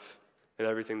this life and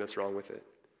everything that's wrong with it.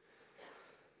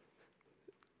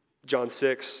 John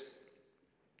 6,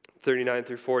 39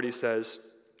 through 40 says,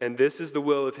 and this is the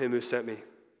will of him who sent me,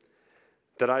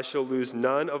 that I shall lose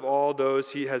none of all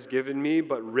those he has given me,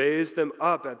 but raise them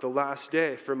up at the last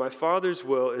day. For my Father's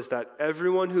will is that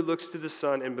everyone who looks to the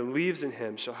Son and believes in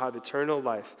him shall have eternal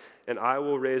life, and I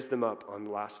will raise them up on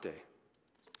the last day.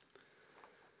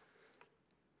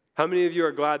 How many of you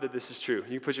are glad that this is true?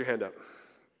 You can put your hand up.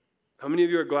 How many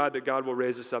of you are glad that God will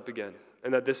raise us up again,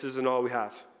 and that this isn't all we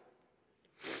have?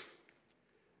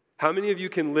 How many of you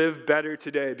can live better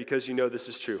today because you know this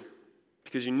is true?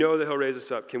 Because you know that he'll raise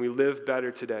us up. Can we live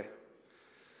better today?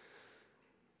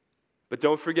 But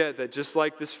don't forget that just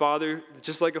like a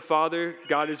father,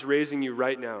 God is raising you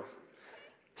right now.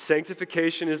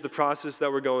 Sanctification is the process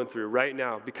that we're going through right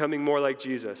now, becoming more like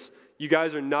Jesus. You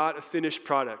guys are not a finished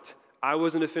product. I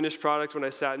wasn't a finished product when I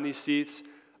sat in these seats.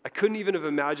 I couldn't even have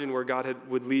imagined where God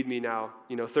would lead me now,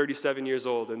 37 years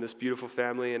old and this beautiful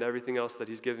family and everything else that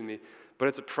he's given me. But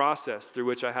it's a process through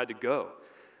which I had to go.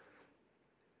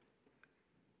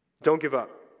 Don't give up.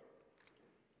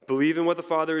 Believe in what the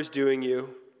Father is doing you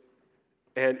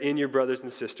and in your brothers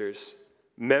and sisters.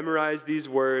 Memorize these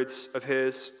words of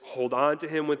his. Hold on to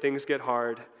him when things get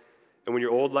hard. And when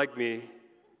you're old like me,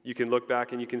 you can look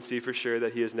back and you can see for sure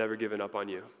that he has never given up on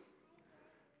you.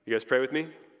 You guys pray with me?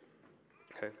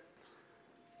 Okay.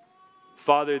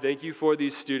 Father, thank you for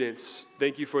these students.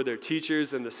 Thank you for their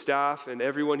teachers and the staff and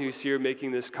everyone who's here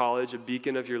making this college a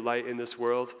beacon of your light in this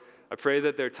world. I pray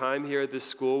that their time here at this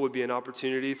school would be an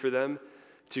opportunity for them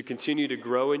to continue to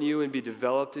grow in you and be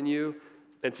developed in you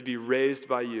and to be raised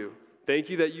by you. Thank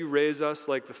you that you raise us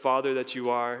like the Father that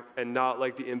you are and not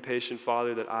like the impatient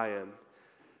father that I am.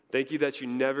 Thank you that you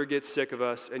never get sick of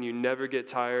us and you never get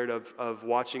tired of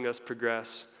watching us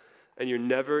progress, and you're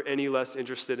never any less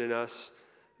interested in us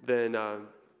than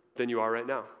you are right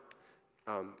now.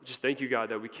 Just thank you, God,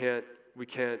 that we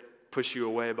can't push you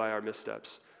away by our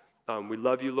missteps. We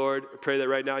love you, Lord. I pray that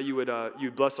right now you would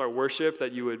bless our worship,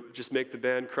 that you would just make the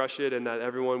band crush it, and that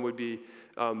everyone would be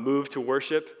moved to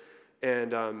worship,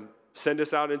 and send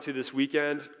us out into this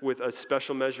weekend with a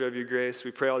special measure of your grace.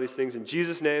 We pray all these things in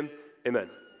Jesus' name. Amen.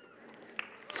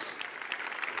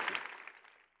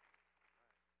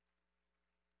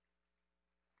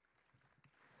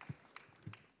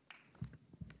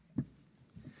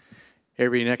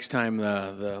 Avery, next time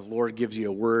the Lord gives you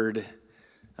a word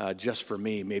just for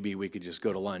me, maybe we could just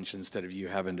go to lunch instead of you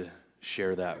having to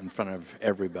share that in front of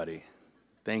everybody.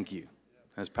 Thank you.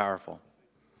 That's powerful.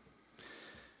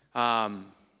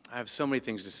 I have so many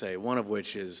things to say, one of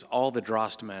which is all the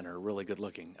Drost men are really good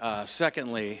looking.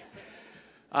 Secondly,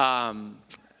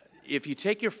 if you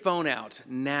take your phone out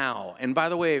now, and by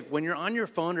the way, when you're on your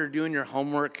phone or doing your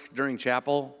homework during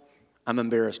chapel, I'm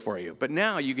embarrassed for you. But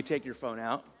now you could take your phone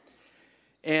out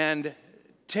and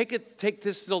take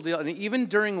this little deal, and even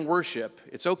during worship,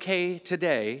 it's okay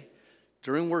today,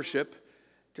 during worship,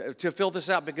 to fill this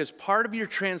out, because part of your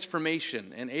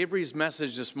transformation, and Avery's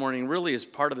message this morning really is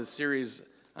part of the series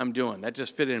I'm doing. That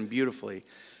just fit in beautifully.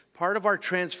 Part of our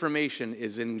transformation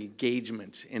is in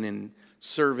engagement and in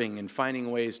serving and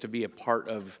finding ways to be a part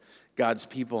of God's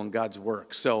people and God's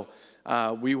work. So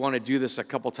we want to do this a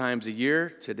couple times a year.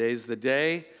 Today's the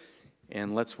day,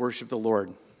 and let's worship the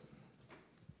Lord.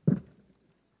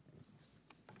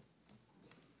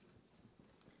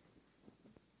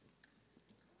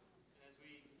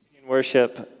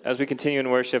 As we continue in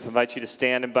worship, I invite you to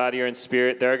stand in body or in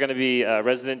spirit. There are going to be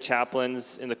resident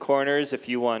chaplains in the corners if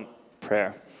you want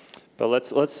prayer. But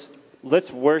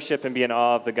let's worship and be in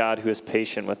awe of the God who is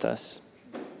patient with us.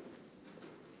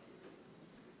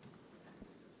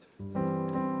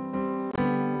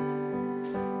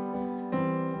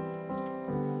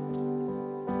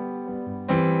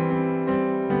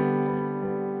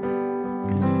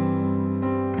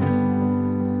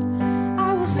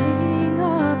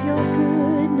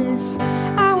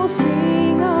 I will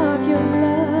sing of your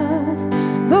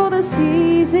love. Though the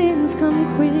seasons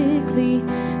come quickly,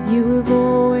 you have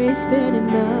always been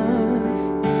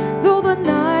enough. Though the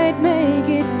night may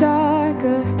get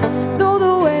darker, though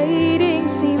the waiting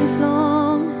seems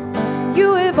long,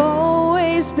 you have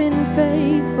always been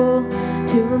faithful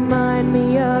to remind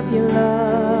me of your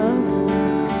love.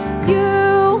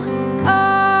 You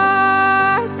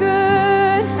are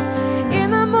good.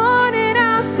 In the morning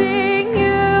I'll sing you.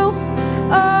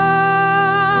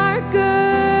 Are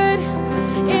good.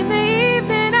 In the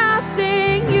evening I'll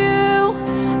sing you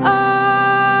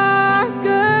are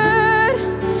good.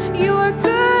 You are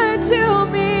good to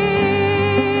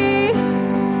me.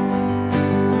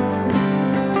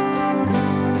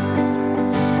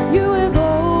 You have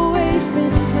always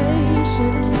been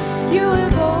patient. You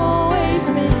have always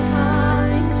been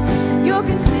kind. You're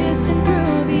consistent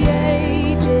through the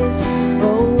ages.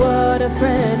 Oh, what a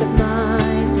friend of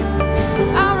mine. So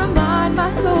I remind my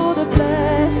soul to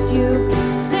bless you,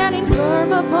 standing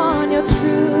firm upon your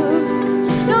truth,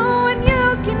 knowing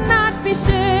you cannot be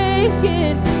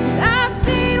shaken, 'cause I've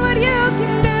seen what you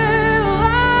can do.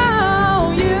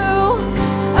 Oh, you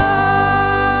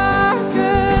are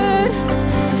good.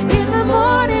 In the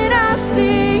morning I'll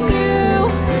sing you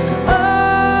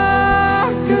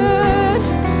are good.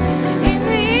 In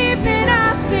the evening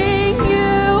I'll sing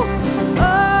you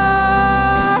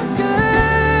are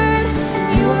good.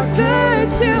 You are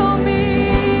good to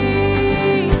me.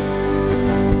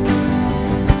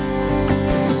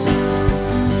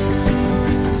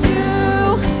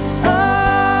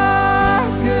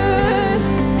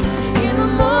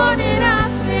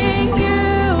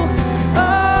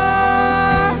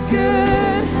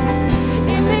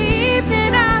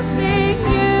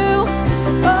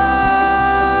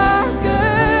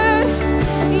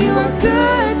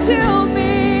 good to me.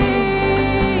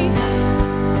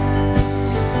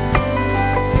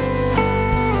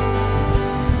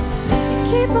 You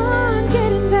keep on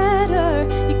getting better.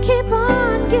 You keep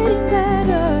on getting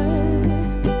better.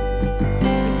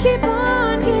 You keep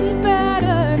on getting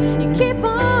better. You keep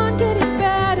on getting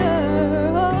better.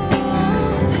 Oh,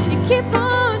 you keep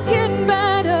on getting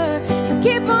better. You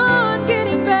keep on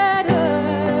getting better.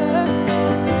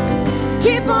 You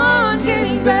keep on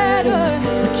getting better.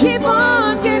 You keep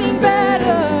on getting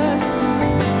better.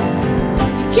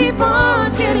 You keep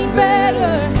on getting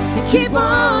better. You keep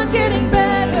on getting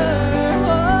better.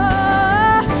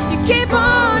 Oh, you keep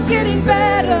on getting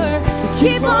better. You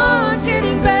keep on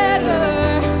getting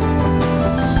better.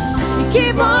 You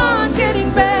keep on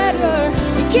getting better.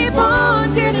 You keep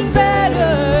on getting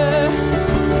better.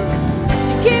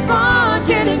 You keep on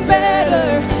getting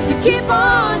better. You keep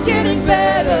on getting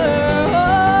better.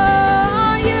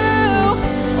 Oh, you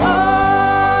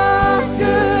are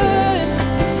good.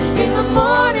 In the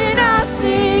morning I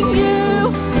sing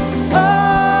you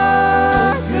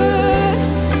are good.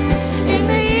 In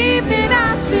the evening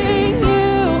I sing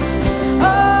you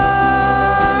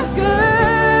are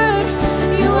good.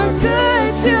 You are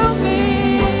good to me.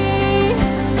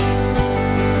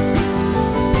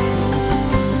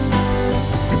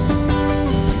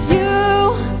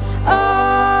 You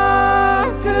are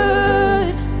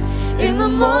good. In the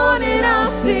morning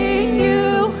I'll sing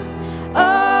you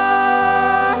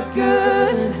are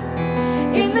good.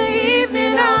 In the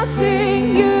evening I'll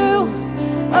sing you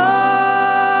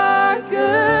are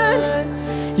good.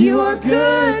 You are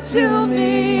good to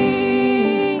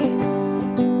me.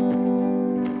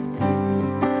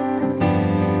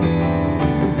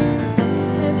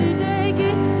 Every day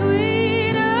gets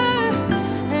sweeter.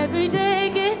 Every day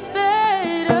gets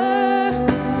better.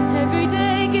 Every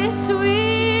day gets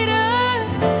sweeter.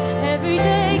 Every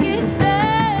day gets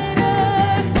better.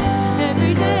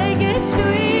 Every day gets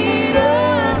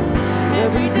sweeter.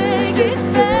 Every day gets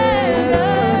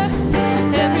better.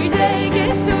 Every day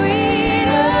gets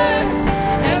sweeter.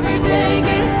 Every day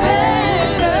gets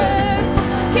better.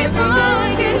 Keep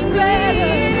on getting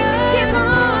sweeter. Keep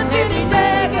on getting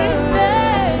better.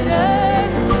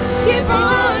 Keep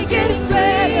on getting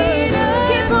sweeter.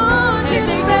 Keep on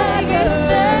getting better.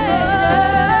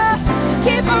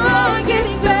 Keep on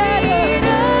getting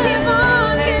sweeter. Keep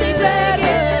on getting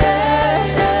better.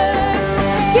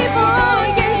 Keep on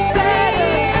getting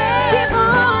sweeter. Keep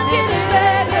on getting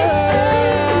better.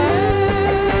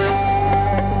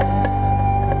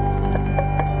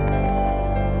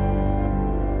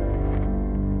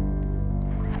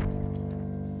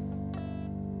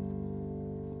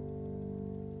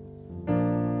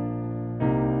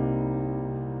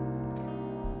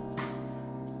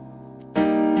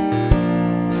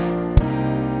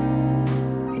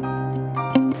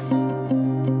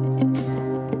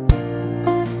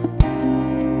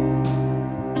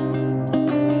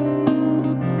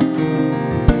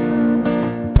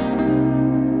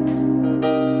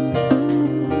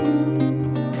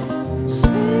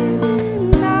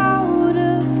 Spinning out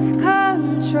of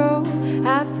control,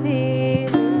 I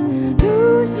feel it.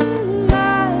 Losing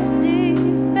my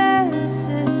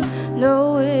defenses.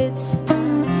 No, it's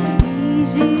not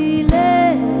easy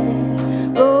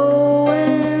letting go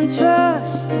and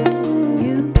trusting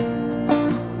you.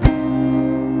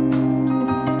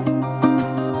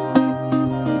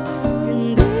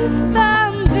 And if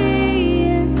I'm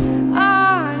being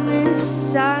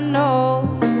honest, I know.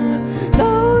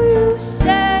 Though you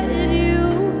said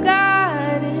you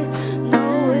got it,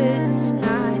 no, it's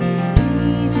not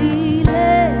easy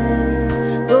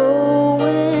letting go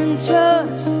and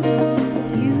trusting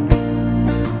you.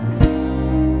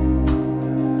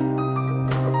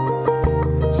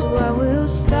 So I will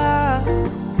stop,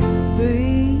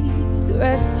 breathe,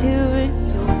 rest here in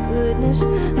your goodness.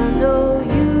 I know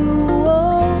you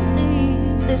won't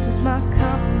leave. This is my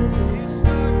confidence.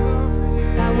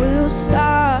 I will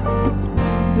stop,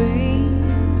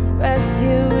 breathe, rest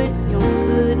here in your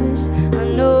goodness. I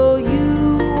know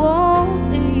you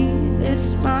won't leave.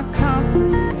 It's my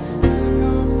confidence.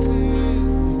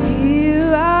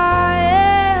 Here I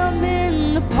am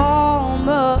in the palm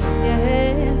of your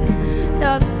hand.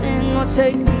 Nothing will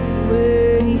take me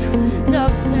away.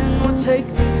 Nothing will take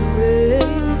me away.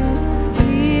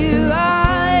 Here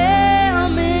I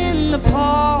am in the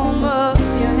palm of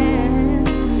your hand.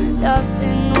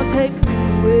 Nothing will take me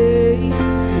away.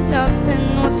 Nothing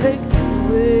will take me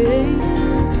away.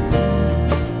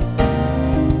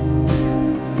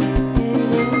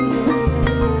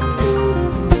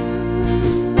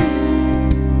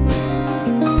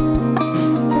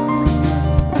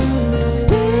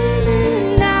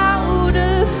 Spinning out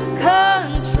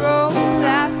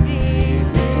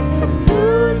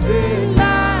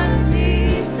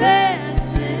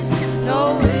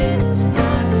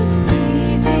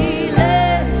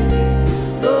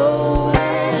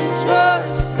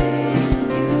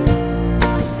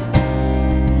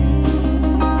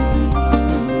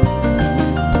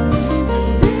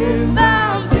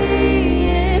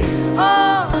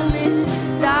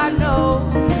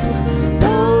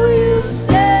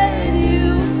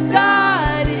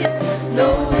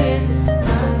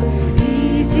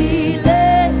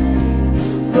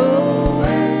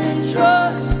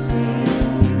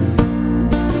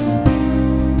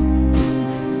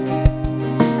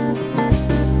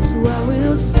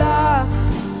will stop,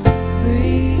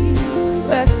 breathe,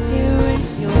 rest here in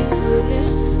your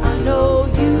goodness. I know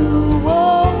you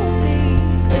won't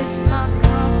leave. It's my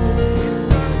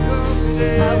confidence.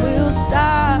 I will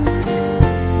stop,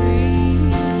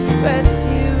 breathe, rest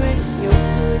here in your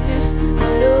goodness. I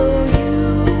know you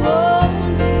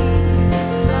won't leave.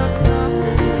 It's my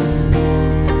confidence.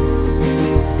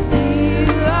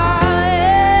 Here I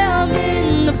am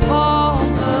in the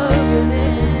palm of your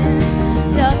hand.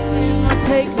 Nothing will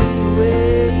take me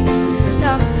away.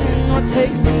 Nothing will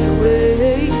take me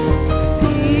away.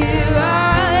 Here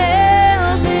I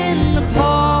am in the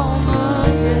palm of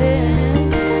your hand.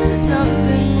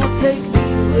 Nothing will take me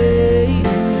away.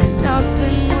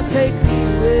 Nothing will take me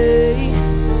away.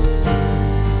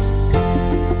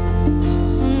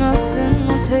 Nothing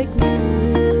will take me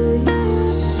away.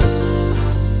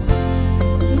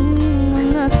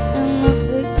 Nothing will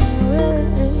take me away.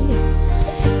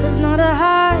 There's not a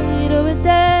height or a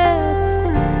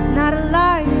depth, not a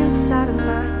lie inside of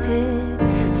my head.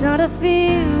 It's not a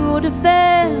fear or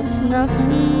defense.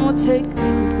 Nothing will take me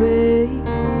away.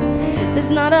 There's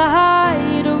not a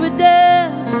height or a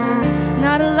depth,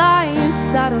 not a lie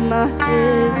inside of my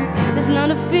head. There's not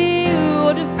a fear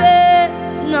or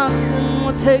defense. Nothing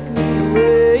will take me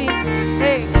away.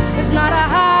 Hey, there's not a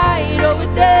height or a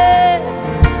depth,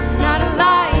 not a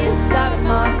lie inside of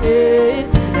my head.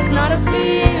 There's not a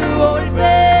fear or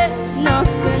defense.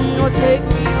 Nothing will take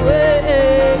me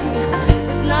away.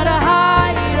 There's not a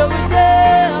height or a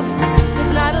depth.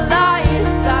 There's not a lie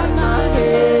inside my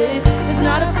head. There's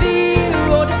not a fear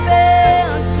or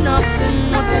defense. Nothing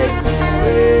will take me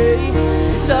away.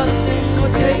 Nothing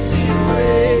will take me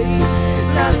away.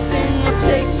 Nothing will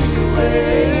take me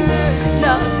away.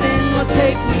 Nothing will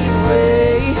take me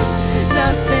away.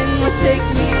 Nothing will take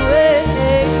me away.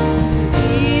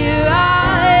 Here I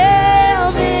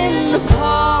am in the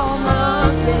palm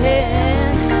of your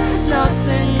hand.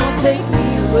 Nothing will take me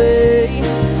away.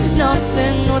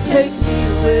 Nothing will take me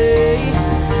away.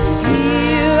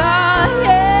 Here I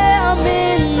am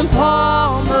in the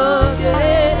palm of your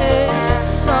hand.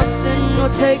 Nothing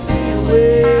will take me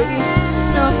away.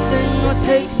 Nothing will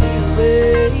take me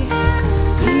away.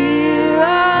 Here I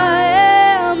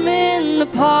am in the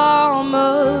palm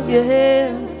of your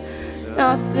hand.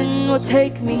 Nothing will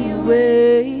take me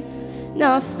away.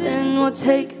 Nothing will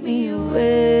take me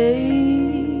away.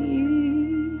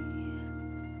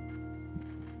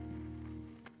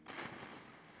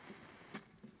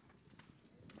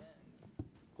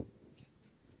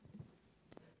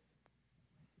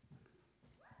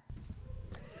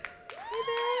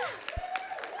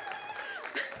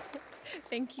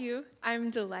 Thank you. I'm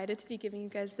delighted to be giving you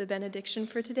guys the benediction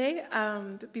for today.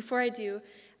 But before I do,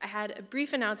 I had a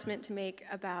brief announcement to make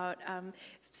about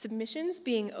submissions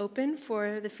being open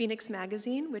for the Phoenix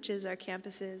Magazine, which is our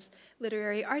campus's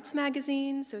literary arts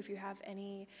magazine. So if you have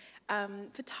any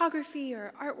photography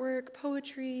or artwork,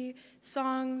 poetry,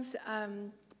 songs,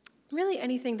 really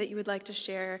anything that you would like to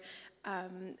share,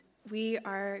 we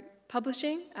are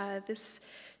publishing this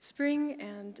spring.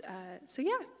 And so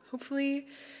yeah, hopefully,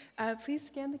 please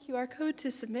scan the QR code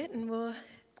to submit, and we'll,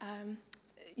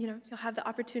 you'll have the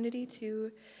opportunity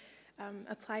to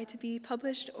apply to be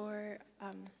published or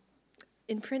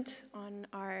in print on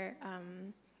our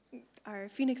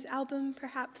Phoenix album,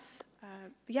 perhaps.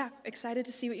 Yeah, excited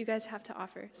to see what you guys have to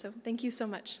offer. So thank you so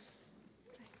much.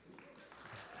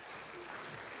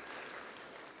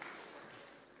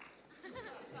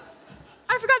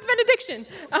 I forgot the benediction.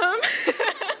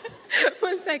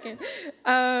 1 second.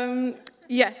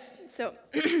 Yes, so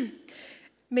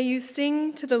may you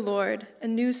sing to the Lord a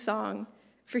new song,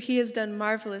 for he has done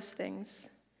marvelous things.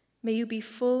 May you be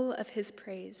full of his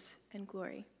praise and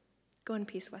glory. Go in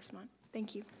peace, Westmont.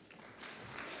 Thank you.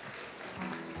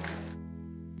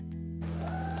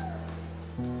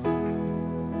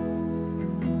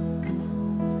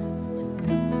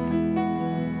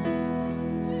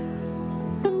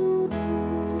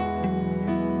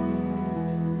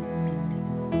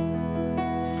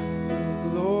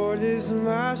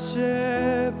 My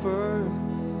shepherd,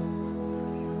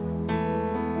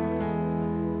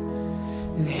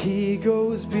 and he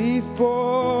goes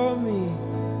before me.